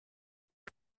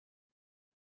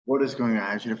What is going on?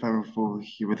 I should have ever forward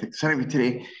here with exciting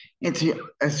today.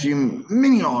 As you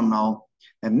many all know,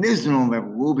 that this November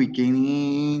we'll be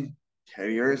gaining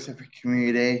Teddiursa for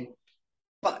Community Day.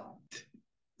 But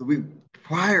the week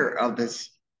prior of this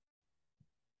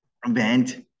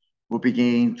event, we'll be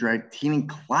gaining Drag Teen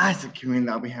Classic Community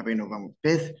that'll be happening November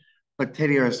 5th. But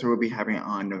Teddiursa will be happening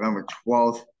on November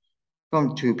 12th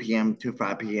from 2 p.m. to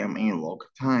 5 p.m. in local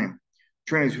time.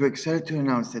 Trainers, we're excited to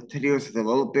announce that Teddiursa, the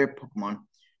little bear Pokemon,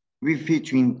 will be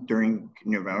featuring during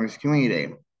November's Community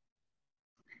Day.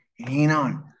 And hang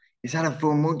on, is that a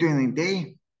full moon during the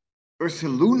day?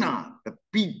 Ursaluna, the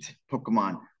beat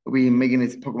Pokemon, will be making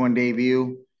its Pokemon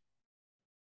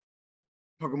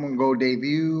Go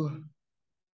debut.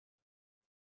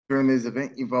 During this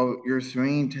event, evolve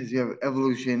Ursaluna as you have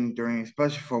evolution during a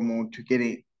special full moon to get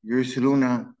a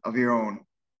Ursaluna of your own.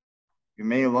 If you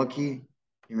may be lucky,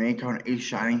 you may encounter a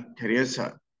shiny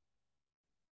Teddiursa.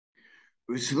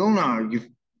 Ursaluna, you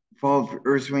evolve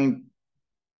Ursaluna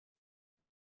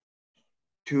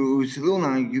to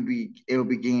Ursaluna, it will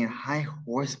be gaining high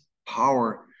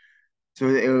horsepower. So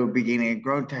it will be gaining a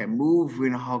ground type move. We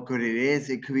know how good it is.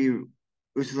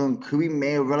 Ursaluna could be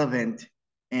made relevant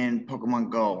in Pokemon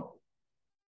Go.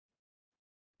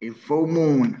 A full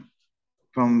moon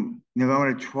from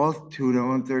November 12th to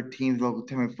November 13th local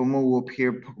time. A full moon will appear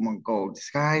in Pokemon Go.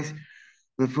 Disguise.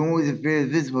 The full moon is very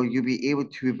visible. You'll be able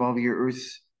to evolve your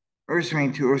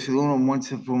Ursaring to Ursaluna once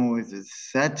the full moon is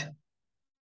set.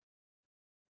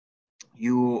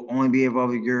 You will only be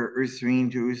evolving your Ursaring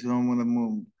to Ursaluna when the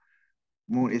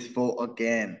moon is full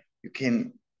again. You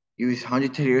can use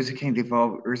 100 Teddiursa to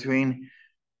evolve Ursaring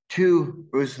to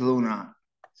Ursaluna.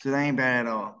 So that ain't bad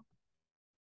at all.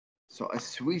 So a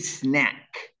sweet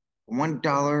snack. For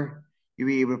 $1, you'll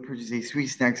be able to purchase a sweet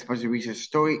snack special research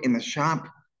story in the shop.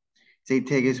 Say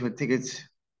tickets with tickets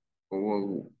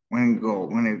when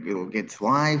it gets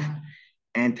live.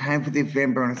 And time for the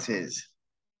event bonuses.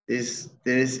 This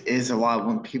is a lot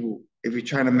when people, if you're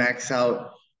trying to max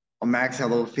out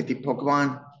level 50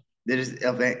 Pokemon, this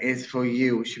event is for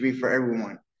you. It should be for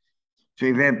everyone. So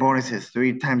event bonuses,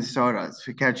 3 times the Stardust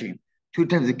for catching, 2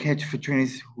 times the catch for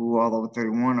trainers who are level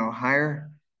 31 or higher,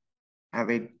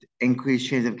 have a increased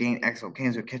chance of gaining XO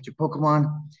cans or catch a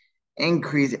Pokemon.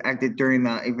 Increase active during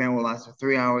the event will last for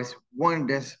 3 hours. One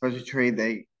death special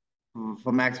trade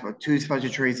for maximum 2 special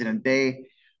trades in a day.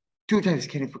 2 times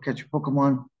candy for catch a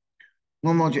Pokemon.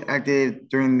 One module active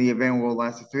during the event will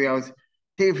last for 3 hours.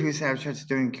 Take a few snapshots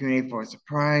during Q&A for a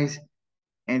surprise.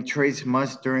 And trades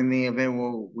must during the event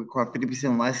will require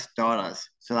 50% less Stardust.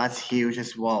 So that's huge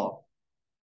as well.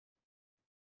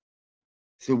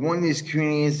 So when this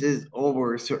Q&A is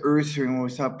over, so Ursaring will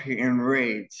stop in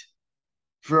raids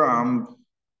from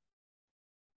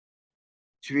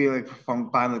to be like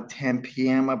from 5 to 10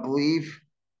 p.m. I believe.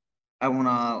 I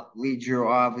wanna lead you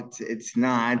off. It's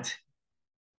not.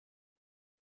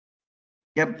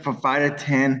 Yep, from 5 to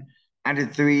 10. After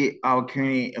 3 hour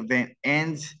Q&A event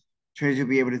ends, traders will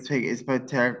be able to take a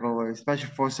spectacular special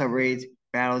 4-star raids,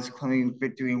 battles, claiming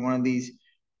victory in one of these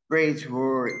raids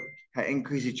will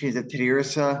increase the chance of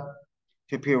Teddiursa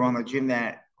to appear around the gym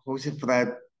that hosted for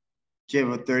that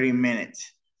gym for 30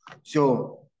 minutes.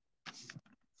 So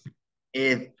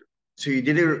if you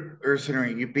did it Ursula,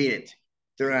 you beat it.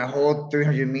 During that whole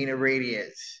 300-meter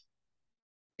radius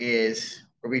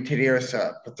will be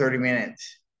Teddiursa for 30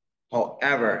 minutes.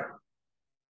 However,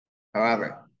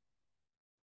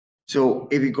 so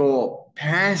if you go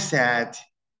past that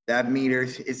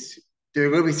meters, they're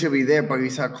going to still be there, but you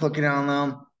start clicking on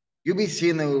them, you'll be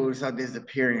seeing those start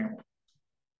disappearing.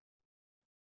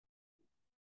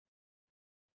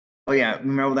 Oh yeah,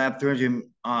 remember that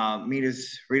 300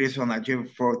 meters radius on that gym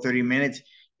for 30 minutes.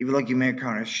 If you look, you may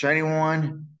encounter a shiny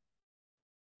one.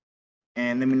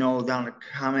 And let me know down in the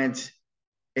comments.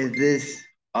 Is this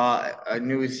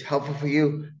news helpful for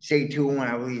you? Stay tuned when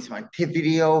I release my tip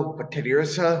video for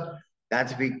Teddiursa.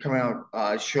 That's be coming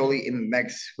out shortly in the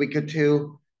next week or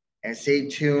two. And stay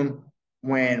tuned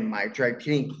when my Drag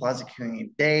Teen Classic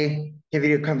Community Day tip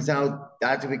video comes out.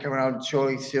 That's will be coming out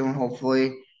shortly soon,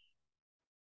 hopefully.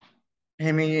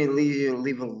 Hey,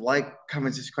 leave a like,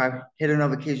 comment, subscribe, hit the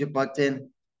notification button.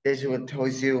 This is what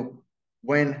tells you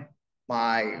when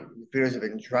my videos have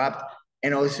been dropped.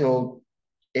 And also,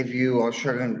 if you are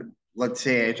struggling, let's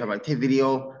say I drop a tip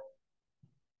video,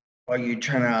 or you're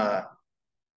trying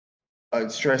to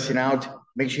stressing out,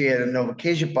 make sure you hit the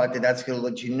notification button. That's going to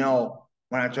let you know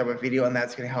when I drop a video, and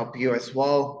that's going to help you as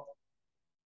well.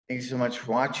 Thank you so much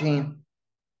for watching.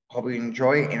 Hope you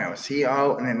enjoy, and I will see you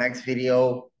all in the next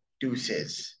video.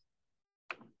 Deuces.